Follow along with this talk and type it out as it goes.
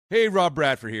Hey, Rob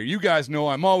Bradford here. You guys know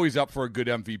I'm always up for a good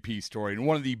MVP story, and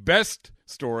one of the best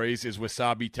stories is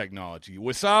Wasabi Technology.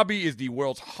 Wasabi is the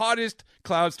world's hottest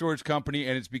cloud storage company,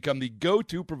 and it's become the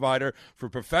go-to provider for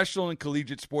professional and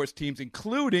collegiate sports teams,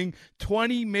 including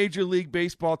 20 Major League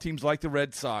Baseball teams like the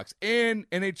Red Sox and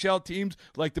NHL teams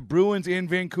like the Bruins and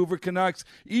Vancouver Canucks.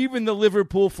 Even the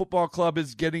Liverpool Football Club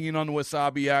is getting in on the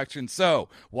Wasabi action. So,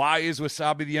 why is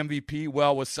Wasabi the MVP?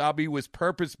 Well, Wasabi was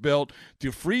purpose-built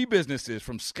to free businesses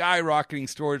from skyrocketing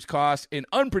storage costs and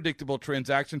unpredictable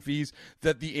transaction fees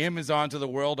that the Amazons of the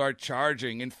world are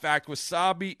charging. In fact,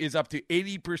 Wasabi is up to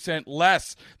 80%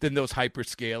 less than those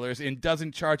hyperscalers and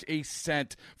doesn't charge a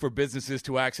cent for businesses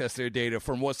to access their data.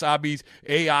 From Wasabi's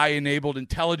AI-enabled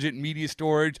intelligent media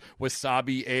storage,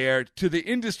 Wasabi Air, to the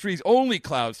industry's only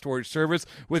cloud storage service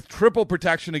with triple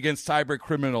protection against cyber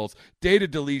criminals, data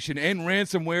deletion, and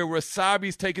ransomware,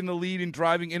 Wasabi's taken the lead in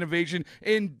driving innovation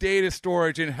in data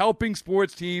storage and helping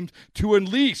sports teams to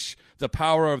unleash the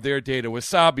power of their data.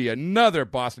 Wasabi, another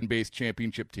Boston-based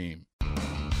championship team.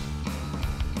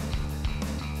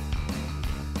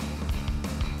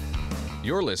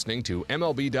 You're listening to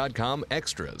MLB.com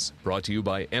Extras, brought to you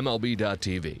by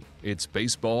MLB.tv. It's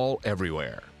baseball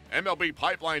everywhere.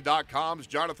 MLBpipeline.com's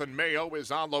Jonathan Mayo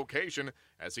is on location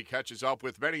as he catches up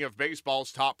with many of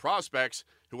baseball's top prospects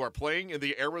who are playing in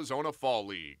the Arizona Fall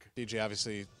League. DJ,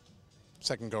 obviously,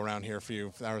 second go-round here for you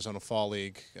for the Arizona Fall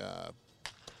League.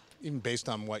 Even based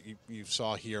on what you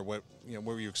saw here, what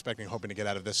were you expecting, hoping to get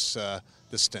out of this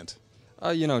stint?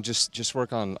 Just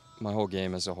work on my whole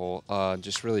game as a whole.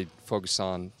 Just really focus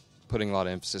on putting a lot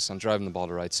of emphasis on driving the ball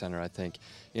to right center. I think,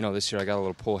 this year I got a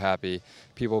little pull happy.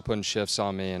 People putting shifts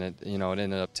on me, and it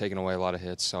ended up taking away a lot of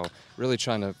hits. So really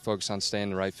trying to focus on staying in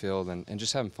the right field and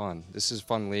just having fun. This is a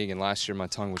fun league, and last year my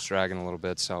tongue was dragging a little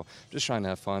bit. So just trying to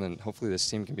have fun, and hopefully this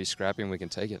team can be scrappy and we can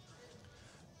take it.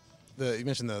 You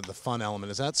mentioned the fun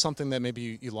element. Is that something that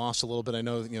maybe you lost a little bit? I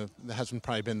know that hasn't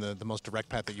probably been the most direct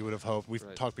path that you would have hoped.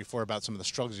 We've talked before about some of the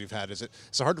struggles you've had. Is it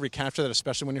hard to recapture that,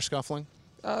 especially when you're scuffling?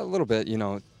 A little bit.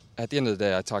 At the end of the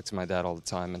day, I talk to my dad all the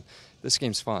time, and this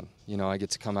game's fun. I get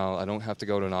to come out. I don't have to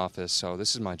go to an office, so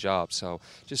this is my job. So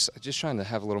just trying to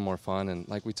have a little more fun, and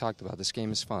like we talked about, this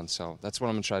game is fun. So that's what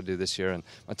I'm going to try to do this year, and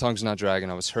my tongue's not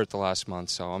dragging. I was hurt the last month,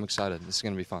 so I'm excited. This is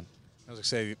going to be fun. I was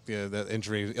going to say, the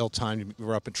injury, ill-timed, you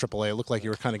were up in AAA. It looked like you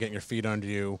were kind of getting your feet under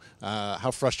you.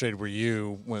 How frustrated were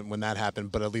you when that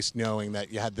happened, but at least knowing that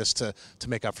you had this to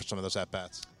make up for some of those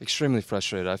at-bats? Extremely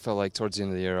frustrated. I felt like towards the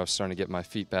end of the year I was starting to get my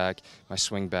feet back, my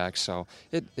swing back. So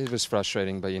it was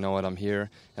frustrating, but you know what? I'm here,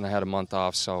 and I had a month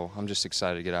off, so I'm just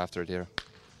excited to get after it here.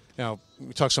 Now,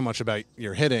 we talk so much about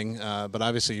your hitting, but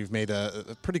obviously you've made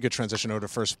a pretty good transition over to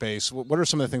first base. What are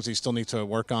some of the things that you still need to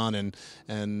work on, and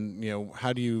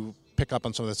how do you pick up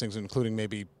on some of those things, including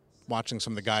maybe watching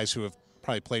some of the guys who have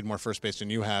probably played more first base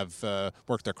than you have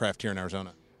work their craft here in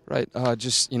Arizona? Right.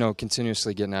 Just,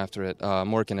 continuously getting after it.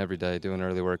 I'm working every day, doing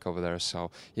early work over there. So,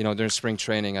 during spring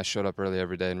training, I showed up early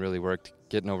every day and really worked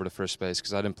getting over to first base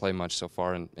because I didn't play much so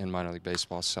far in minor league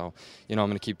baseball. So, I'm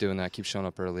going to keep doing that, keep showing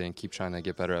up early, and keep trying to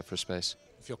get better at first base.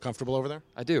 You feel comfortable over there?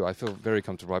 I do. I feel very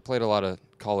comfortable. I played a lot of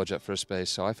college at first base,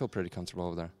 so I feel pretty comfortable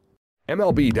over there.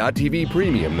 MLB.tv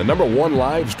Premium, the #1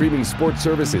 live streaming sports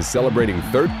service, is celebrating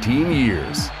 13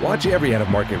 years. Watch every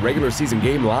out-of-market regular season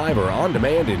game live or on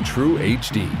demand in true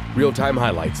HD. Real-time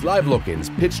highlights, live look-ins,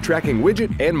 pitch tracking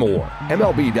widget, and more.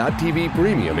 MLB.tv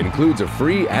Premium includes a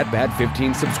free At-Bat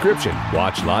 15 subscription.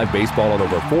 Watch live baseball on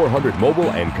over 400 mobile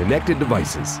and connected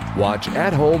devices. Watch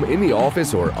at home, in the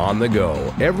office, or on the go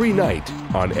every night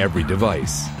on every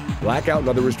device. Blackout and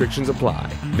other restrictions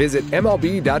apply. Visit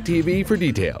MLB.tv for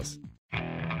details.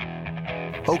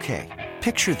 Okay,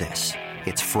 picture this.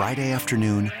 It's Friday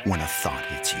afternoon when a thought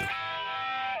hits you.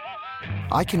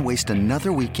 I can waste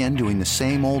another weekend doing the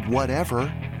same old whatever,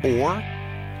 or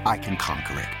I can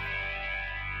conquer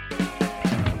it.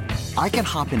 I can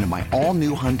hop into my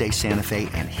all-new Hyundai Santa Fe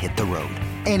and hit the road.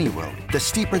 Any road. The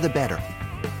steeper, the better.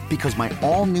 Because my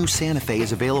all-new Santa Fe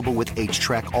is available with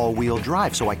H-Track all-wheel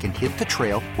drive, so I can hit the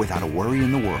trail without a worry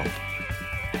in the world.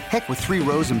 Heck, with 3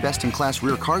 rows and best-in-class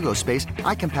rear cargo space,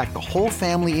 I can pack the whole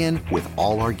family in with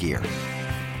all our gear.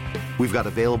 We've got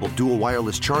available dual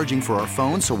wireless charging for our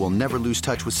phones, so we'll never lose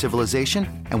touch with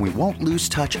civilization, and we won't lose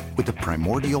touch with the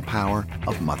primordial power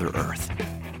of Mother Earth.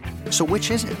 So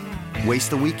which is it?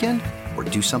 Waste the weekend or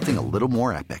do something a little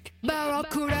more epic?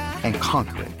 And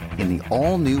conquer it in the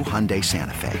all-new Hyundai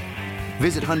Santa Fe.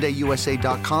 Visit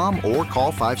HyundaiUSA.com or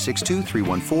call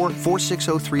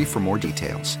 562-314-4603 for more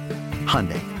details.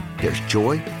 Hyundai, there's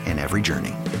joy in every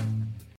journey.